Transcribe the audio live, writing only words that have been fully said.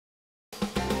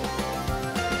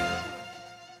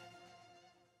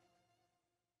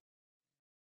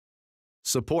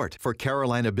Support for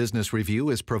Carolina Business Review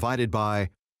is provided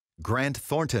by Grant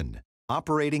Thornton.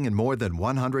 Operating in more than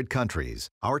 100 countries,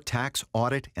 our tax,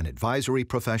 audit, and advisory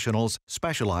professionals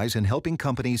specialize in helping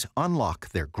companies unlock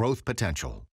their growth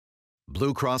potential.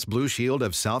 Blue Cross Blue Shield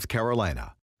of South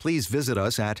Carolina. Please visit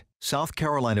us at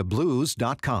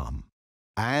southcarolinablues.com.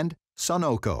 And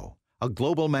Sunoco, a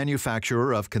global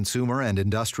manufacturer of consumer and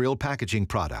industrial packaging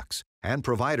products and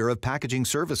provider of packaging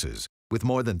services with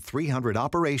more than 300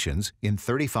 operations in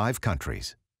 35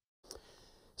 countries.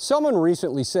 Someone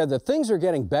recently said that things are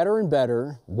getting better and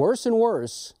better, worse and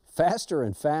worse, faster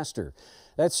and faster.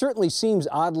 That certainly seems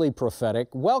oddly prophetic.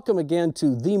 Welcome again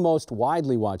to the most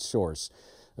widely watched source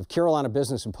of Carolina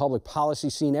business and public policy,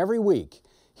 seen every week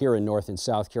here in North and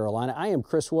South Carolina. I am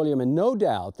Chris William, and no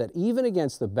doubt that even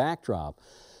against the backdrop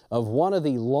of one of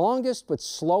the longest but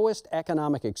slowest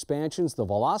economic expansions, the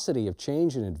velocity of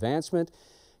change and advancement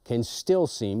can still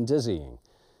seem dizzying.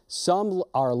 Some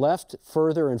are left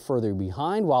further and further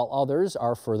behind, while others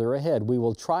are further ahead. We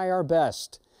will try our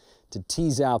best to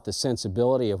tease out the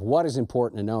sensibility of what is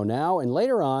important to know now, and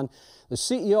later on, the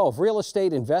CEO of real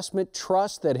estate investment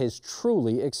trust that has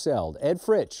truly excelled, Ed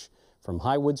Fritsch from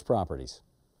Highwoods Properties.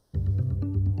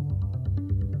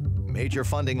 Major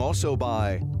funding also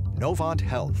by Novant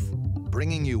Health,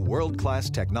 bringing you world-class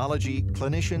technology,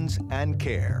 clinicians, and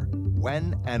care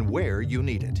when and where you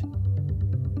need it.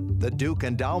 The Duke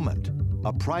Endowment,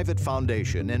 a private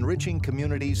foundation enriching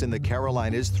communities in the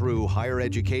Carolinas through higher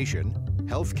education,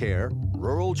 healthcare,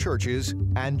 rural churches,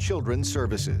 and children's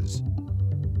services.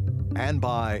 And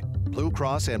by Blue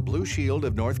Cross and Blue Shield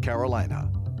of North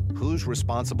Carolina. Who's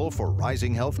responsible for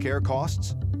rising healthcare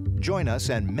costs? Join us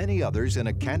and many others in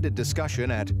a candid discussion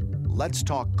at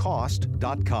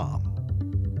letstalkcost.com.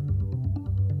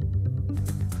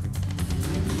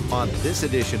 On this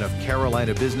edition of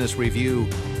Carolina Business Review,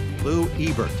 Lew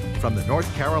Ebert from the North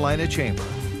Carolina Chamber,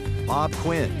 Bob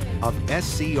Quinn of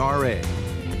SCRA,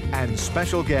 and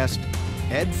special guest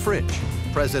Ed Fritsch,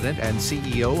 President and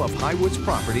CEO of Highwoods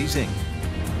Properties, Inc.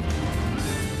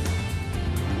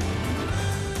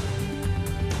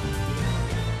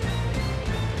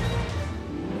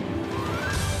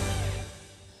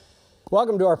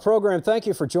 Welcome to our program. Thank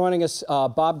you for joining us.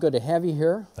 Bob, good to have you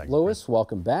here. Thank you, Lewis, Chris.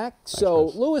 welcome back. Thanks, so,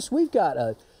 Chris. Lewis, we've got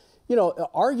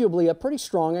arguably a pretty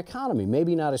strong economy.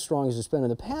 Maybe not as strong as it's been in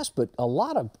the past, but a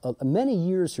lot of many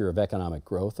years here of economic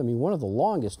growth. I mean, one of the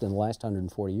longest in the last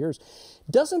 140 years.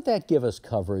 Doesn't that give us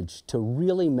coverage to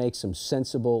really make some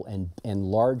sensible and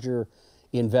larger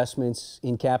investments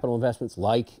in capital investments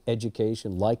like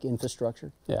education, like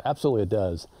infrastructure? Yeah, absolutely it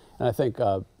does. And I think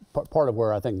part of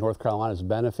where I think North Carolina's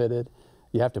benefited,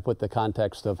 you have to put the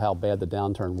context of how bad the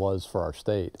downturn was for our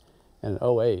state. In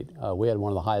 2008, we had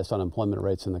one of the highest unemployment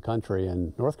rates in the country,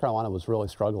 and North Carolina was really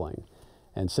struggling.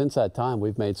 And since that time,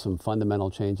 we've made some fundamental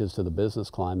changes to the business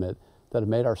climate that have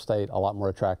made our state a lot more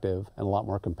attractive and a lot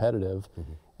more competitive,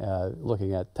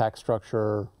 looking at tax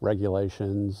structure,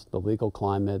 regulations, the legal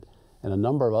climate, and a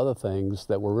number of other things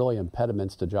that were really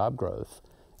impediments to job growth.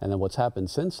 And then what's happened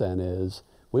since then is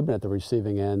we've been at the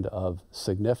receiving end of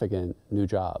significant new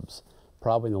jobs.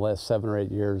 Probably in the last 7 or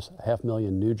 8 years,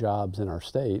 500,000 new jobs in our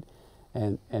state.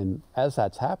 And as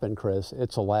that's happened, Chris,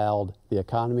 it's allowed the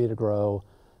economy to grow,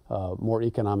 more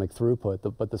economic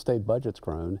throughput, but the state budget's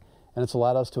grown. And it's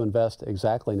allowed us to invest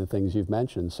exactly in the things you've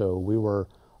mentioned. So we were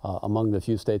among the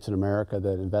few states in America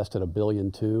that invested $1.2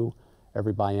 billion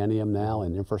every biennium now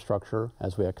in infrastructure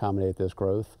as we accommodate this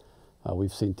growth.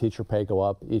 We've seen teacher pay go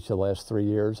up each of the last 3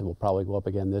 years, and will probably go up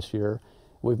again this year.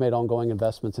 We've made ongoing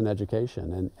investments in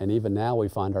education, and even now we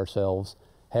find ourselves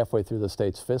halfway through the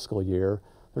state's fiscal year.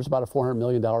 There's about a $400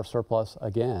 million surplus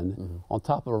again on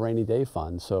top of a rainy day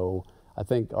fund. So I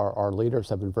think our leaders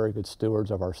have been very good stewards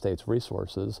of our state's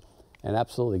resources, and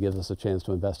absolutely gives us a chance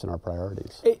to invest in our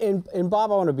priorities. And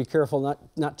Bob, I want to be careful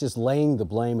not just laying the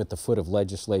blame at the foot of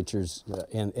legislatures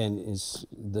and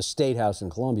the State House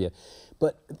in Columbia,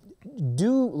 but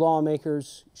do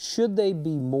lawmakers, should they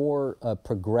be more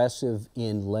progressive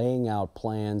in laying out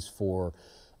plans for,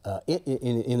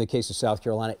 in the case of South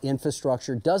Carolina,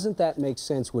 infrastructure? Doesn't that make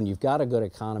sense when you've got a good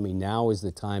economy? Now is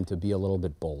the time to be a little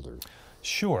bit bolder.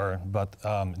 Sure, but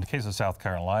in the case of South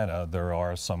Carolina, there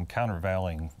are some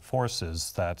countervailing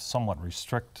forces that somewhat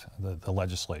restrict the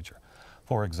legislature.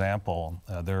 For example,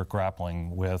 they're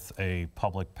grappling with a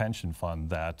public pension fund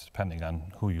that, depending on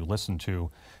who you listen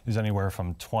to, is anywhere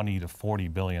from $20 to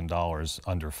 $40 billion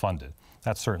underfunded.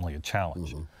 That's certainly a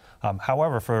challenge.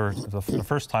 However, for the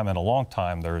first time in a long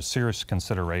time, there is serious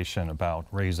consideration about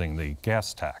raising the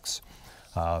gas tax.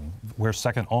 We're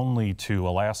second only to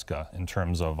Alaska in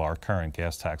terms of our current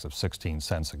gas tax of 16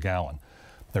 cents a gallon.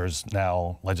 There's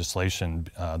now legislation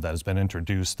that has been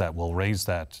introduced that will raise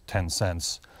that 10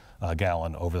 cents a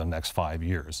gallon over the next 5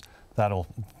 years. That'll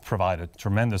provide a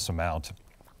tremendous amount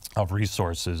of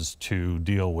resources to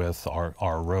deal with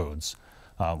our roads.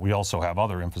 We also have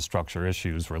other infrastructure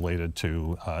issues related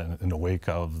to, in the wake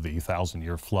of the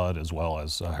 1,000-year flood, as well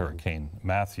as Hurricane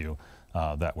Matthew,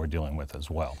 that we're dealing with as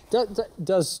well.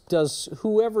 Does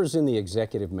whoever's in the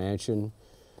executive mansion,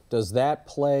 does that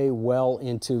play well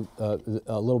into a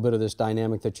little bit of this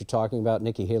dynamic that you're talking about?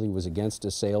 Nikki Haley was against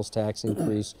a sales tax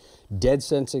increase. Dead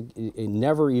sense, it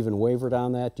never even wavered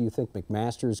on that. Do you think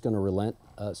McMaster is going to relent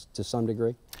to some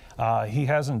degree? He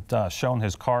hasn't shown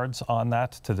his cards on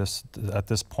that at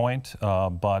this point,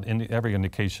 but every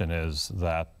indication is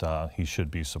that he should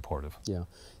be supportive. Yeah,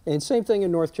 and same thing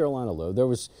in North Carolina, Lew. There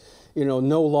was,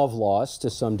 no love lost to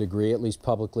some degree, at least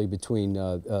publicly, between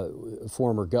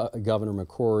former Governor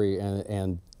McCrory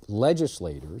and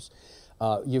legislators.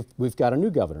 We've got a new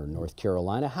governor in North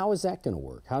Carolina. How is that going to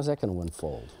work? How is that going to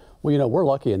unfold? Well, we're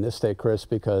lucky in this state, Chris,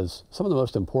 because some of the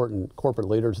most important corporate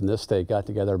leaders in this state got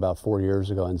together about 4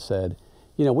 years ago and said,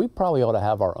 we probably ought to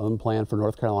have our own plan for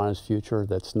North Carolina's future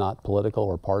that's not political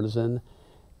or partisan,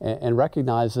 and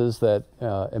recognizes that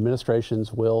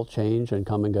administrations will change and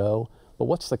come and go, but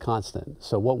what's the constant?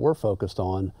 So what we're focused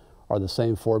on are the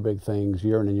same 4 big things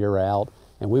year in and year out,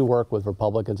 and we work with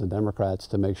Republicans and Democrats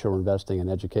to make sure we're investing in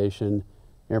education,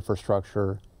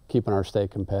 infrastructure, keeping our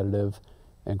state competitive,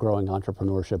 and growing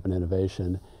entrepreneurship and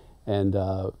innovation. And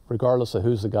regardless of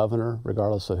who's the governor,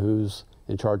 regardless of who's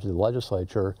in charge of the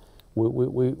legislature,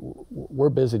 we're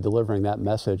busy delivering that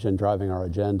message and driving our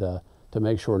agenda to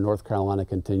make sure North Carolina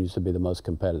continues to be the most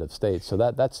competitive state. So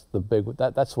that's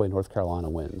the way North Carolina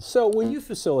wins. So when you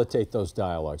facilitate those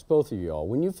dialogues, both of you all,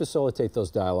 when you facilitate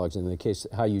those dialogues, in the case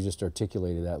how you just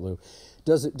articulated that, Lew,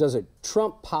 does it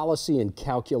trump policy and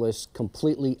calculus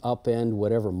completely upend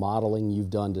whatever modeling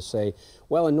you've done to say,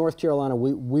 well, in North Carolina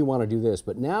we want to do this,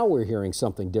 but now we're hearing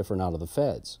something different out of the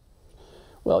feds?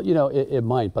 Well, it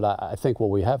might, but I think what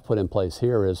we have put in place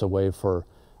here is a way for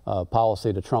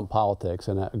policy to trump politics,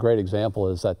 and a great example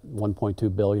is that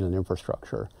 $1.2 billion in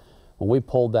infrastructure. When we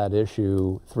pulled that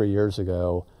issue 3 years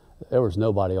ago, there was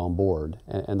nobody on board,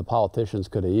 and the politicians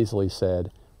could have easily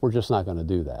said, we're just not going to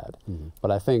do that. Mm-hmm. But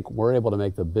I think we're able to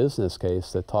make the business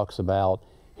case that talks about,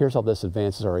 here's how this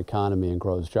advances our economy and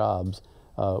grows jobs.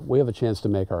 We have a chance to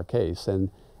make our case. And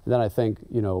then I think,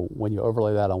 when you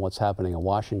overlay that on what's happening in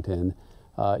Washington,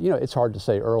 it's hard to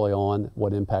say early on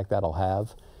what impact that'll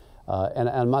have. And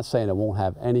I'm not saying it won't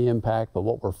have any impact, but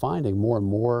what we're finding more and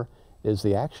more is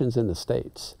the actions in the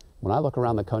states. When I look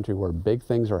around the country where big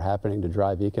things are happening to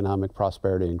drive economic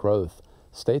prosperity and growth,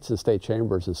 states and state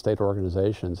chambers and state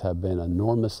organizations have been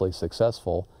enormously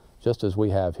successful, just as we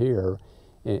have here,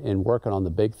 in working on the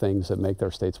big things that make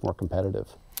their states more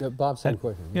competitive. Bob, same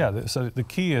question. Yeah, so the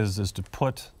key is to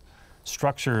put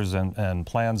structures and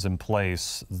plans in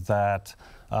place that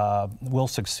will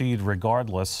succeed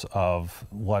regardless of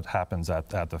what happens at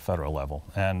the federal level,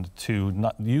 and to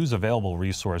not use available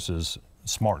resources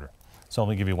smarter. So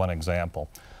let me give you one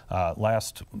example.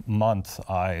 Last month,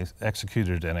 I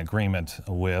executed an agreement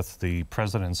with the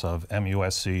presidents of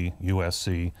MUSC,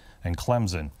 USC, and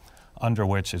Clemson, under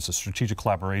which it's a strategic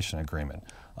collaboration agreement,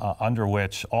 under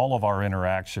which all of our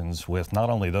interactions with not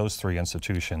only those 3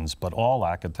 institutions, but all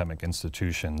academic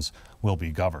institutions will be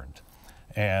governed.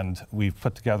 And we've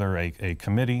put together a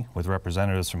committee with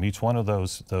representatives from each one of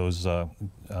those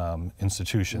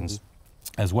institutions,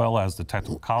 mm-hmm. as well as the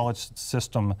technical college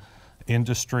system,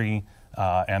 industry,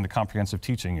 and the comprehensive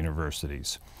teaching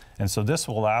universities. And so this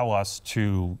will allow us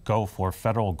to go for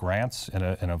federal grants in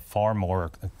a far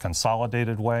more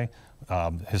consolidated way.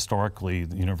 Historically,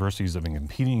 the universities have been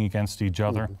competing against each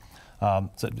other. Mm-hmm.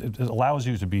 So it allows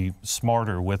you to be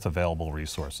smarter with available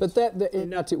resources. But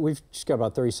we've just got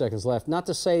about 30 seconds left. Not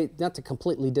to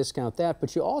completely discount that,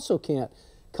 but you also can't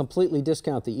completely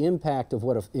discount the impact of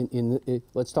what,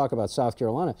 let's talk about South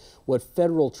Carolina, what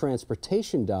federal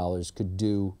transportation dollars could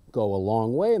go a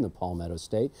long way in the Palmetto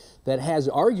State that has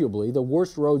arguably the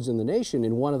worst roads in the nation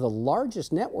in one of the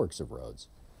largest networks of roads.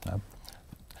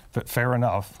 Fair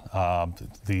enough.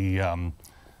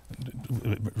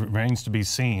 It remains to be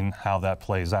seen how that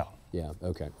plays out. Yeah,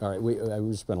 okay. All right,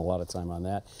 we spent a lot of time on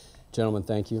that. Gentlemen,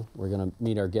 thank you. We're going to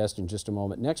meet our guest in just a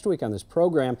moment. Next week on this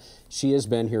program, she has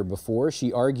been here before.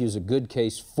 She argues a good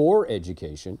case for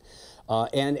education.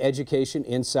 and education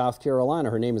in South Carolina.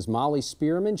 Her name is Molly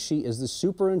Spearman. She is the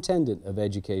superintendent of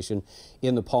education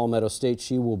in the Palmetto State.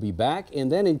 She will be back.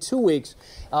 And then in 2 weeks,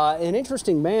 an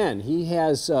interesting man. He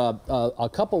has a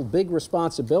couple big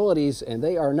responsibilities, and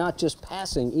they are not just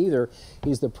passing either.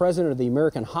 He's the president of the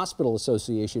American Hospital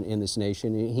Association in this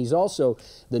nation. He's also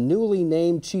the newly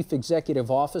named chief executive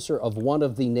officer of one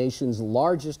of the nation's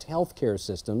largest healthcare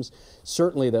systems,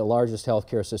 certainly the largest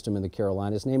healthcare system in the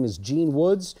Carolinas. His name is Gene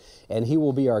Woods, and he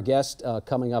will be our guest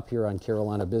coming up here on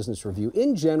Carolina Business Review.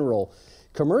 In general,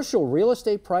 commercial real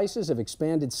estate prices have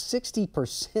expanded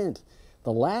 60%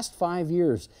 the last 5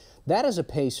 years. That is a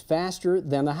pace faster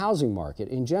than the housing market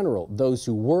in general. Those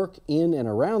who work in and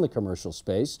around the commercial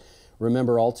space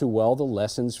remember all too well the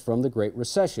lessons from the Great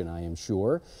Recession, I am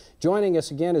sure. Joining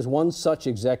us again is one such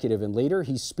executive and leader.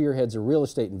 He spearheads a real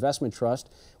estate investment trust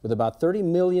with about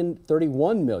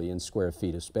 31 million square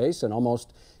feet of space and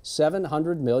almost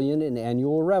 $700 million in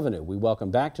annual revenue. We welcome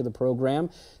back to the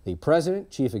program the President,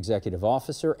 Chief Executive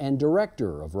Officer, and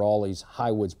Director of Raleigh's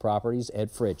Highwoods Properties,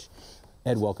 Ed Fritsch.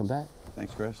 Ed, welcome back.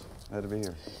 Thanks, Chris. Glad to be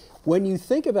here. When you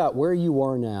think about where you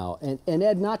are now, and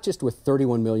Ed, not just with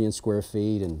 31 million square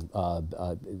feet and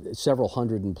several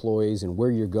hundred employees and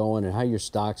where you're going and how your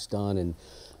stock's done and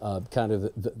kind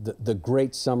of the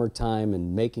great summertime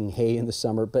and making hay in the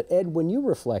summer, but Ed, when you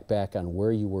reflect back on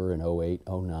where you were in 08,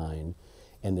 09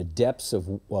 and the depths of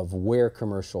where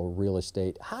commercial real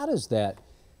estate, how does that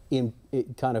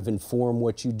kind of inform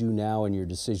what you do now and your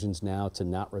decisions now to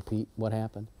not repeat what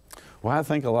happened? Well, I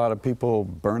think a lot of people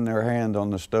burn their hand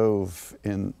on the stove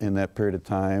in that period of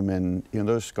time, and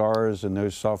those scars and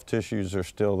those soft tissues are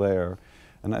still there.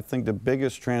 And I think the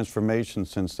biggest transformation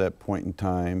since that point in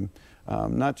time,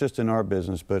 not just in our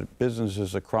business, but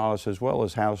businesses across as well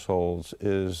as households,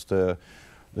 is the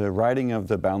writing of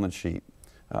the balance sheet.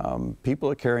 People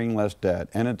are carrying less debt,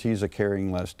 entities are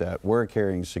carrying less debt, we're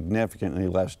carrying significantly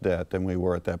less debt than we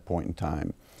were at that point in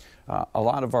time. A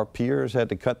lot of our peers had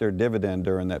to cut their dividend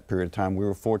during that period of time. We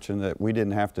were fortunate that we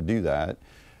didn't have to do that,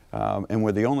 and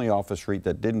we're the only office REIT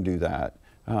that didn't do that.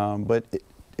 But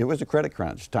it was a credit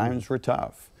crunch. Times were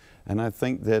tough. And I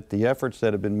think that the efforts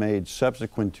that have been made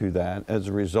subsequent to that, as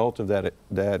a result of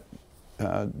that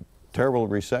terrible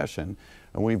recession,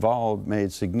 we've all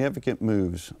made significant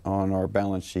moves on our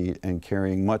balance sheet and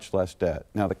carrying much less debt.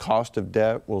 Now, the cost of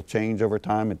debt will change over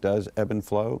time. It does ebb and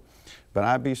flow. But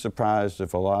I'd be surprised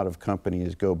if a lot of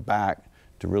companies go back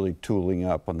to really tooling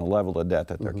up on the level of debt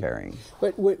that they're carrying.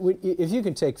 But if you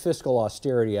can take fiscal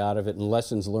austerity out of it and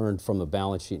lessons learned from the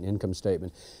balance sheet and income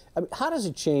statement, I mean, how does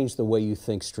it change the way you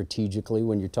think strategically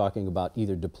when you're talking about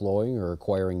either deploying or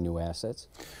acquiring new assets?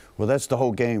 Well, that's the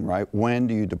whole game, right? When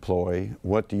do you deploy?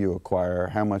 What do you acquire?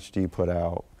 How much do you put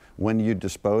out? When do you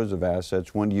dispose of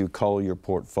assets? When do you cull your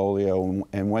portfolio?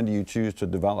 And when do you choose to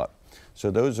develop? So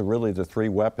those are really the three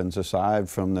weapons aside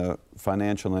from the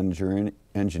financial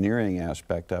engineering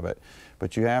aspect of it.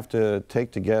 But you have to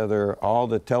take together all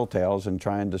the telltales and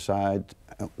try and decide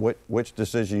which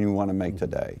decision you want to make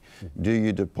today. Do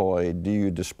you deploy? Do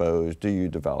you dispose? Do you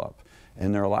develop?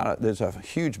 And there's a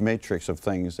huge matrix of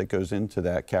things that goes into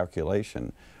that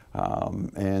calculation.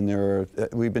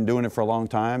 We've been doing it for a long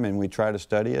time, and we try to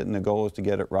study it, and the goal is to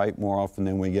get it right more often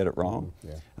than we get it wrong.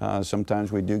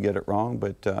 Sometimes we do get it wrong,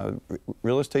 but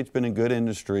real estate's been a good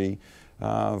industry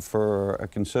for a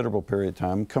considerable period of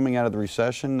time. Coming out of the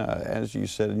recession, as you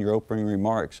said in your opening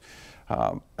remarks,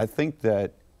 I think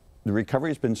that the recovery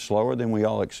has been slower than we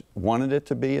all wanted it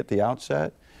to be at the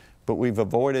outset, but we've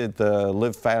avoided the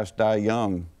live fast, die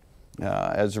young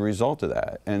as a result of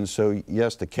that. And so,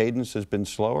 yes, the cadence has been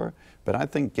slower, but I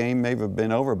think game may have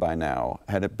been over by now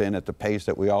had it been at the pace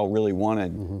that we all really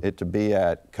wanted it to be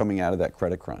at coming out of that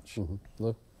credit crunch.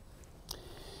 Look.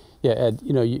 Yeah, Ed,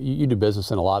 you do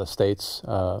business in a lot of states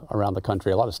around the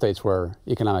country, a lot of states where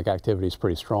economic activity is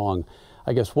pretty strong.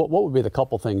 I guess what would be the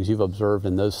couple things you've observed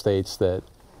in those states that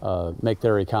make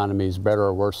their economies better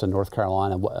or worse than North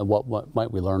Carolina? What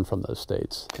might we learn from those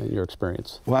states in your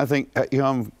experience? Well, I think,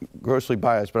 I'm grossly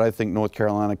biased, but I think North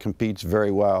Carolina competes very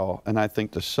well. And I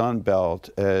think the Sun Belt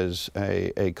as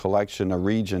a collection, a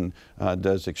region,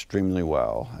 does extremely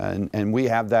well. And we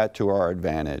have that to our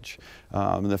advantage.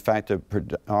 The fact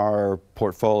that our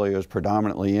portfolio is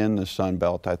predominantly in the Sun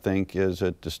Belt, I think, is a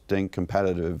distinct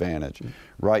competitive advantage.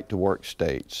 Right to work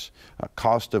states,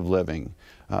 cost of living,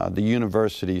 the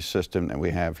university system that we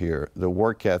have here, the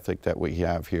work ethic that we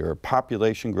have here,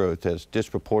 population growth that's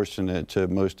disproportionate to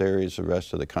most areas of the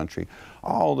rest of the country.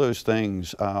 All those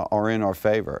things are in our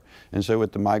favor. And so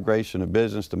with the migration of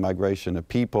business, the migration of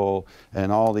people,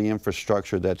 and all the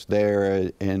infrastructure that's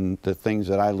there, and the things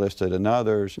that I listed and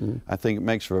others, I think it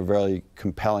makes for a very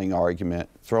compelling argument.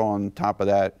 Throw on top of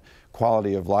that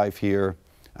quality of life here.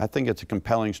 I think it's a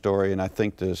compelling story, and I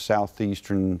think the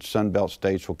southeastern Sunbelt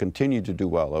states will continue to do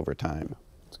well over time.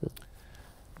 That's good.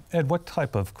 Ed, what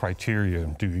type of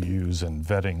criteria do you use in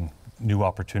vetting new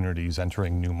opportunities,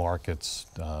 entering new markets,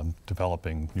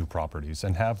 developing new properties,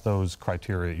 and have those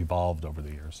criteria evolved over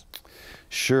the years?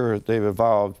 Sure, they've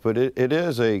evolved, but it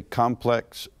is a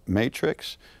complex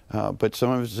matrix, but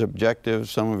some of it's objective,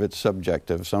 some of it's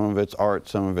subjective, some of it's art,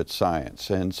 some of it's science,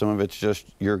 and some of it's just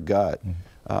your gut.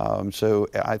 So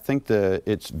I think that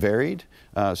it's varied.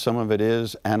 Some of it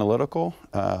is analytical,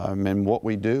 and what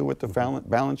we do with the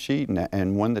balance sheet,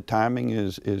 and when the timing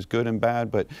is good and bad,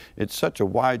 but it's such a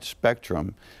wide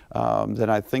spectrum that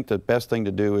I think the best thing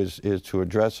to do is to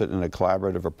address it in a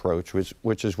collaborative approach,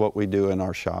 which is what we do in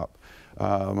our shop.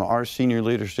 Our senior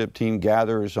leadership team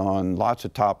gathers on lots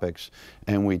of topics,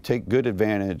 and we take good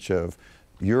advantage of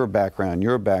your background,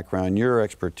 your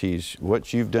expertise,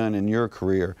 what you've done in your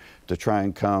career to try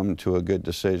and come to a good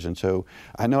decision. So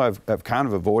I know I've kind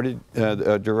of avoided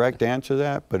a direct answer to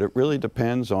that, but it really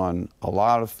depends on a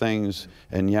lot of things,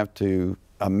 and you have to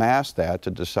amass that to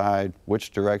decide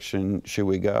which direction should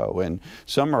we go. And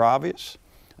some are obvious,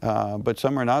 but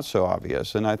some are not so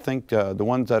obvious. And I think the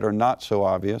ones that are not so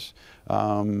obvious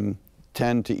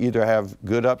tend to either have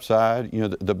good upside. You know,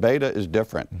 the beta is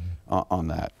different on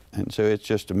that. And so it's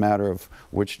just a matter of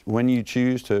when you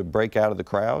choose to break out of the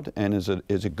crowd, and is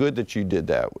it good that you did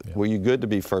that? Yeah. Were you good to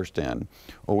be first in,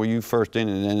 or were you first in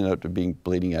and ended up to being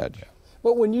bleeding edge? Yeah.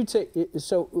 But when you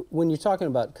when you're talking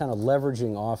about kind of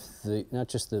leveraging off not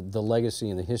just the legacy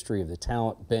and the history of the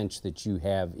talent bench that you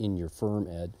have in your firm,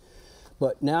 Ed,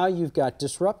 but now you've got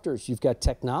disruptors, you've got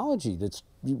technology that's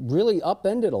really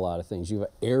upended a lot of things. You have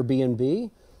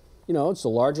Airbnb. You know, it's the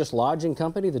largest lodging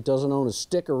company that doesn't own a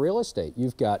stick of real estate.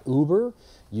 You've got Uber,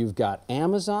 you've got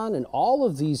Amazon, and all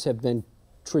of these have been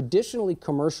traditionally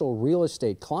commercial real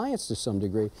estate clients to some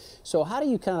degree. So how do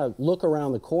you kind of look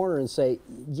around the corner and say,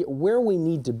 where we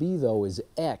need to be though is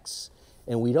X,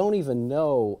 and we don't even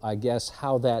know, I guess,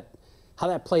 how that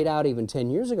played out even 10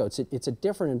 years ago. It's a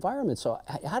different environment. So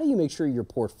how do you make sure your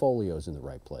portfolio is in the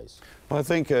right place? Well, I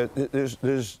think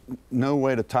there's no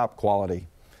way to top quality.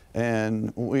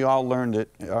 And we all learned it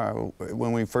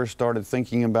when we first started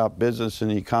thinking about business and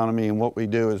the economy, and what we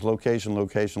do is location,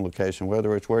 location, location.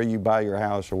 Whether it's where you buy your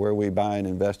house or where we buy and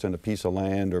invest in a piece of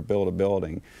land or build a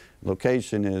building,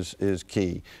 location is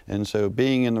key. And so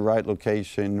being in the right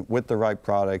location with the right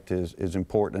product is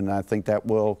important, and I think that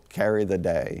will carry the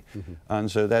day. And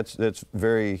so that's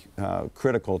very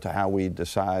critical to how we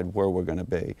decide where we're going to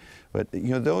be. But you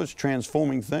know, those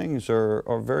transforming things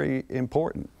are very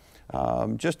important.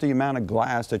 Just the amount of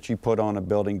glass that you put on a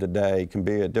building today can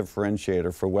be a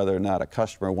differentiator for whether or not a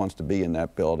customer wants to be in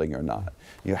that building or not.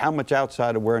 You know, how much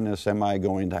outside awareness am I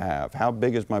going to have? How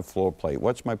big is my floor plate?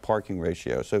 What's my parking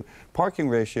ratio? So parking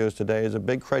ratios today is a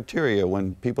big criteria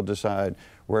when people decide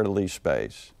where to lease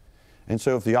space. And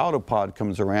so if the Autopod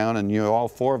comes around, and you know, all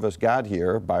four of us got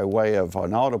here by way of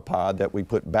an Autopod that we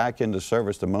put back into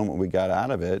service the moment we got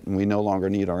out of it, and we no longer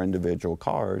need our individual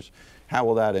cars, how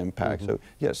will that impact? So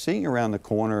yeah, seeing around the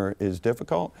corner is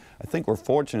difficult. I think we're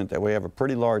fortunate that we have a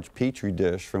pretty large petri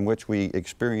dish from which we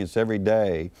experience every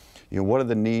day, you know, what are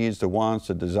the needs, the wants,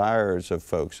 the desires of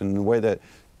folks, and the way that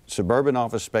suburban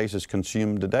office space is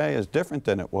consumed today is different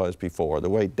than it was before. The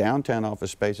way downtown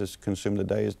office space is consumed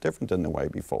today is different than the way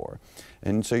before.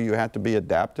 And so you have to be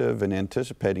adaptive and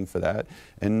anticipating for that.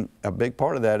 And a big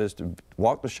part of that is to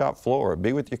walk the shop floor,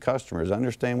 be with your customers,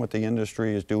 understand what the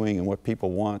industry is doing and what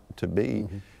people want to be.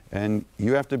 And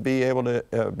you have to be able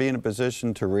to be in a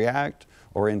position to react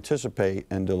or anticipate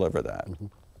and deliver that.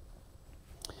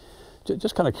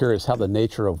 Just kind of curious how the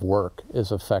nature of work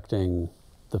is affecting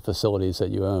the facilities that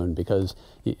you own, because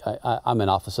I'm in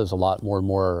offices a lot more and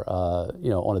more, you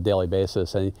know, on a daily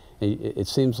basis, and it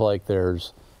seems like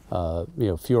there's, you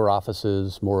know, fewer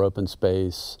offices, more open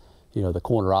space. You know, the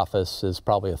corner office is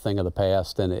probably a thing of the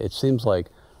past, and it seems like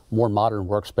more modern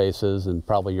workspaces, and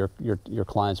probably your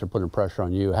clients are putting pressure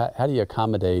on you. How do you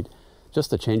accommodate just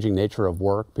the changing nature of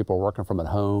work? People are working from at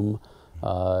home.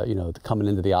 You know, coming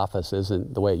into the office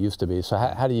isn't the way it used to be. So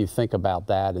how do you think about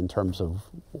that in terms of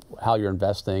how you're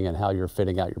investing and how you're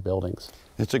fitting out your buildings?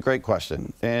 It's a great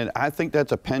question, and I think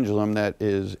that's a pendulum that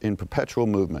is in perpetual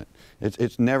movement.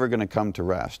 It's never going to come to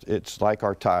rest. It's like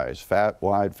our ties, fat,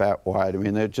 wide, fat, wide. I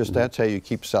mean, they're just, that's how you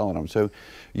keep selling them. So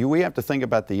we have to think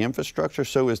about the infrastructure.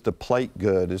 So is the plate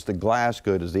good? Is the glass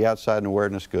good? Is the outside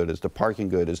awareness good? Is the parking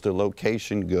good? Is the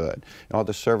location good? All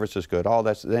the services good? All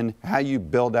that's, then how you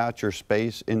build out your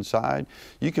space inside,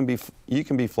 you can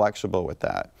be flexible with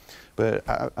that. But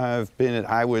I've been at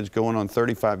Highwoods going on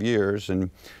 35 years, and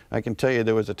I can tell you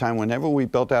there was a time whenever we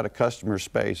built out a customer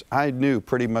space, I knew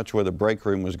pretty much where the break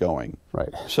room was going. Right.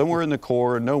 Somewhere in the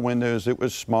core, no windows, it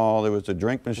was small, there was a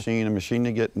drink machine, a machine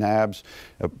to get nabs,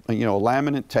 a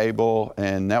laminate table,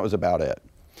 and that was about it.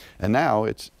 And now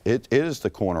it is the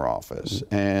corner office,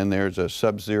 and there's a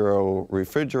Sub-Zero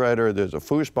refrigerator, there's a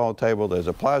foosball table, there's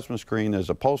a plasma screen, there's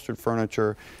upholstered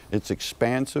furniture. It's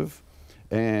expansive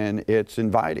and it's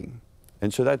inviting.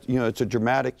 And so that, it's a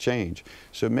dramatic change.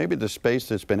 So maybe the space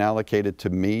that's been allocated to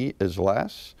me is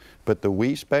less, but the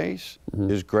we space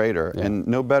is greater. Yeah. And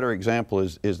no better example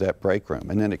is that break room,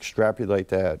 and then extrapolate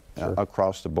that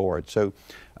across the board. So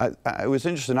I was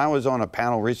interested. I was on a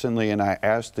panel recently, and I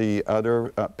asked the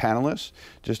other panelists,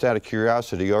 just out of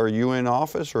curiosity, are you in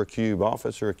office or a cube,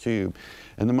 office or a cube?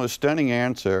 And the most stunning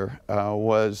answer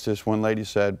was this one lady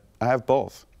said, I have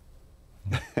both.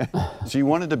 She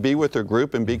wanted to be with her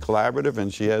group and be collaborative,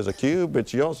 and she has a cube, but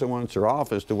she also wants her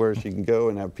office to where she can go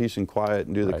and have peace and quiet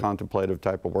and do the contemplative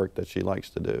type of work that she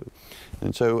likes to do.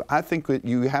 And so I think that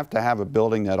you have to have a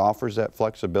building that offers that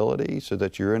flexibility so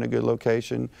that you're in a good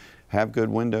location, have good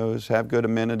windows, have good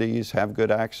amenities, have good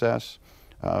access,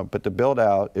 but the build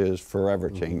out is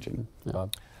forever changing.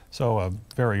 So a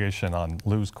variation on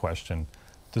Lew's question,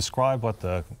 describe what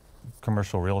the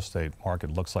commercial real estate market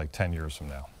looks like 10 years from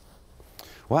now.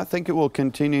 Well, I think it will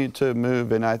continue to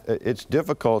move, and it's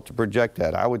difficult to project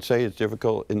that. I would say it's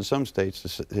difficult in some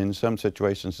states, in some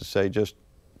situations, to say just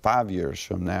 5 years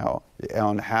from now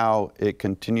on how it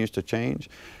continues to change.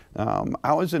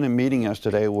 I was in a meeting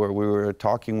yesterday where we were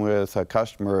talking with a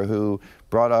customer who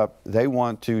brought up they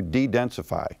want to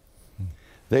de-densify.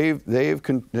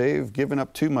 They've given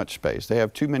up too much space. They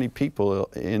have too many people,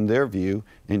 in their view,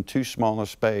 in too small a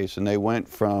space, and they went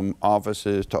from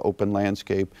offices to open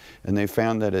landscape, and they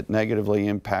found that it negatively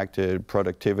impacted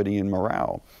productivity and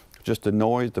morale. Just the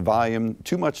noise, the volume,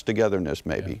 too much togetherness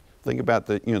maybe. Yeah. Think about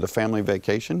the family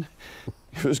vacation.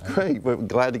 It was great, but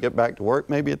glad to get back to work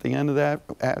maybe at the end of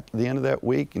that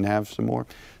week and have some more.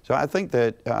 So I think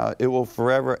that it will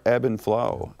forever ebb and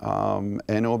flow,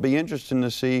 and it will be interesting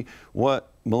to see what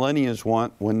millennials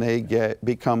want when they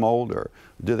become older.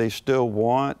 Do they still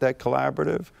want that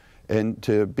collaborative and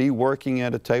to be working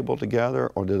at a table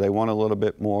together, or do they want a little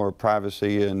bit more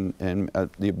privacy and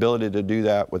the ability to do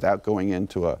that without going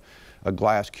into a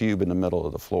glass cube in the middle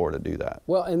of the floor to do that?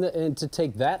 Well, and to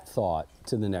take that thought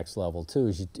to the next level too,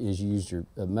 as you used your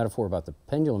metaphor about the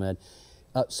pendulum head.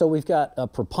 So we've got a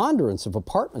preponderance of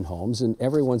apartment homes, and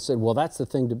everyone said, well, that's the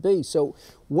thing to be. So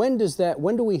when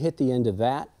do we hit the end of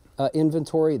that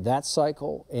inventory, that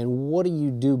cycle, and what do you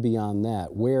do beyond that?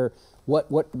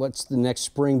 What's the next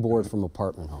springboard from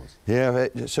apartment homes? Yeah,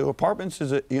 so apartments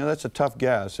is that's a tough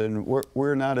guess, and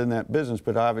we're not in that business,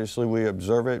 but obviously we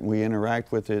observe it and we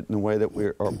interact with it in the way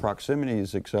that our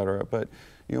proximities, et cetera. But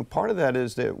part of that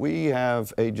is that we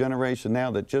have a generation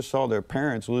now that just saw their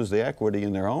parents lose the equity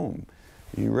in their home.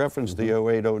 You referenced the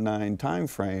 08-09 time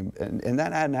frame, and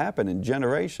that hadn't happened in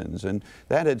generations, and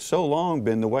that had so long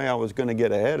been the way I was going to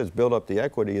get ahead, is build up the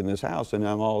equity in this house. And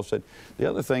I'm all of a sudden, the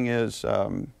other thing is,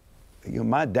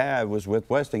 my dad was with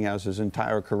Westinghouse his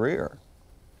entire career.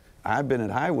 I've been at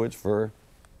Highwoods for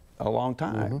a long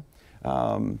time.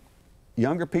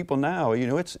 Younger people now,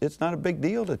 it's not a big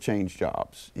deal to change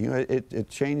jobs. It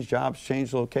changed jobs,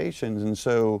 changed locations, and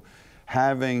so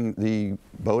having the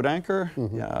boat anchor,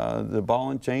 the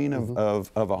ball and chain of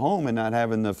a home, and not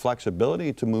having the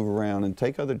flexibility to move around and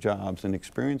take other jobs and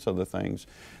experience other things,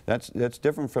 that's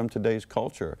different from today's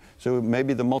culture. So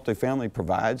maybe the multifamily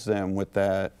provides them with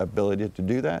that ability to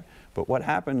do that, but what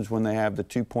happens when they have the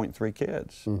 2.3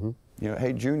 kids?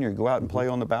 Hey, Junior, go out and play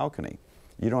on the balcony.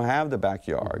 You don't have the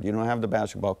backyard. You don't have the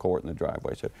basketball court in the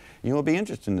driveway. So it'll be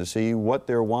interesting to see what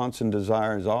their wants and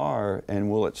desires are, and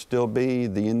will it still be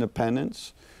the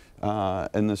independence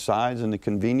and the size and the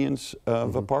convenience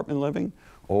of apartment living,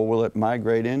 or will it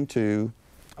migrate into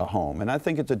a home? And I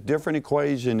think it's a different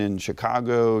equation in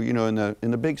Chicago.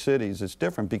 In the big cities, it's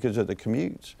different because of the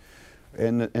commutes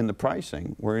and the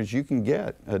pricing, whereas you can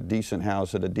get a decent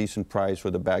house at a decent price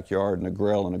with a backyard and a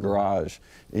grill and a garage,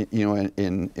 in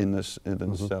the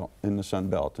Sun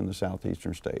Belt, in the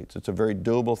southeastern states. It's a very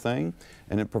doable thing,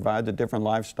 and it provides a different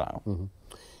lifestyle.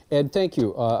 Ed, thank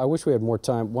you. I wish we had more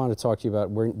time. Want to talk to you about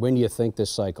when you think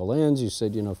this cycle ends. You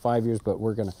said, 5 years, but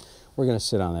we're gonna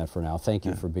sit on that for now. Thank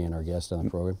you for being our guest on the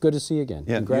program. Good to see you again.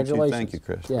 Yeah, congratulations. You too. Thank you,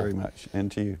 Chris, very much,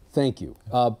 and to you. Thank you.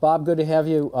 Bob, good to have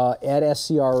you at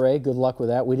SCRA. Good luck with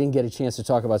that. We didn't get a chance to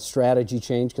talk about strategy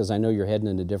change because I know you're heading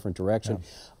in a different direction.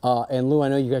 Yeah. And Lew, I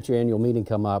know you got your annual meeting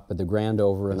come up at the Grand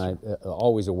Over, and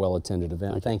always a well-attended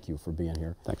event. Thank you for being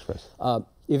here. Thanks, Chris.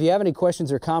 If you have any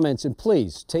questions or comments, and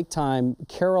please take time,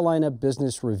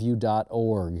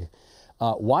 carolinabusinessreview.org.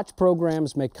 Watch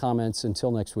programs, make comments.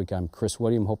 Until next week, I'm Chris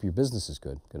William. Hope your business is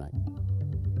good. Good night.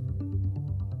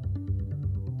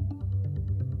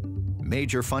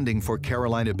 Major funding for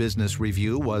Carolina Business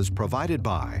Review was provided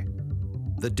by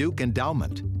the Duke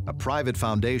Endowment, a private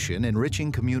foundation enriching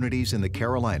communities in the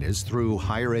Carolinas through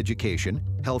higher education,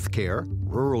 healthcare,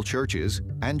 rural churches,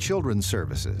 and children's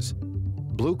services.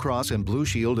 Blue Cross and Blue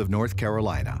Shield of North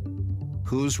Carolina.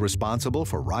 Who's responsible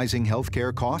for rising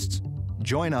healthcare costs?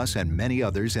 Join us and many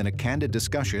others in a candid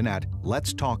discussion at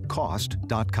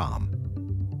letstalkcost.com.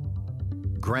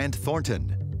 Grant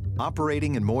Thornton.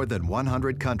 Operating in more than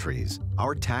 100 countries,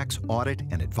 our tax, audit,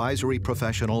 and advisory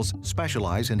professionals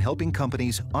specialize in helping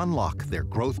companies unlock their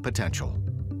growth potential.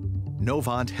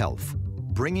 Novant Health.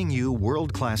 Bringing you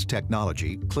world-class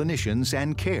technology, clinicians,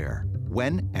 and care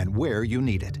when and where you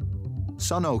need it.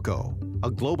 Sunoco,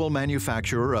 a global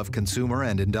manufacturer of consumer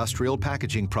and industrial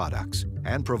packaging products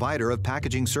and provider of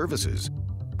packaging services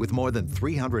with more than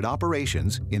 300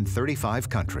 operations in 35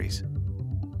 countries.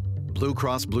 Blue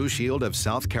Cross Blue Shield of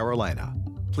South Carolina.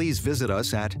 Please visit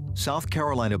us at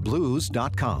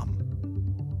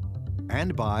southcarolinablues.com.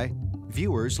 And by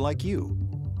viewers like you.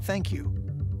 Thank you.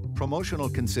 Promotional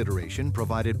consideration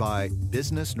provided by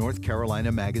Business North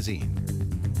Carolina Magazine.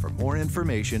 For more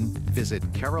information, visit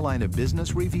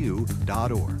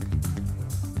carolinabusinessreview.org.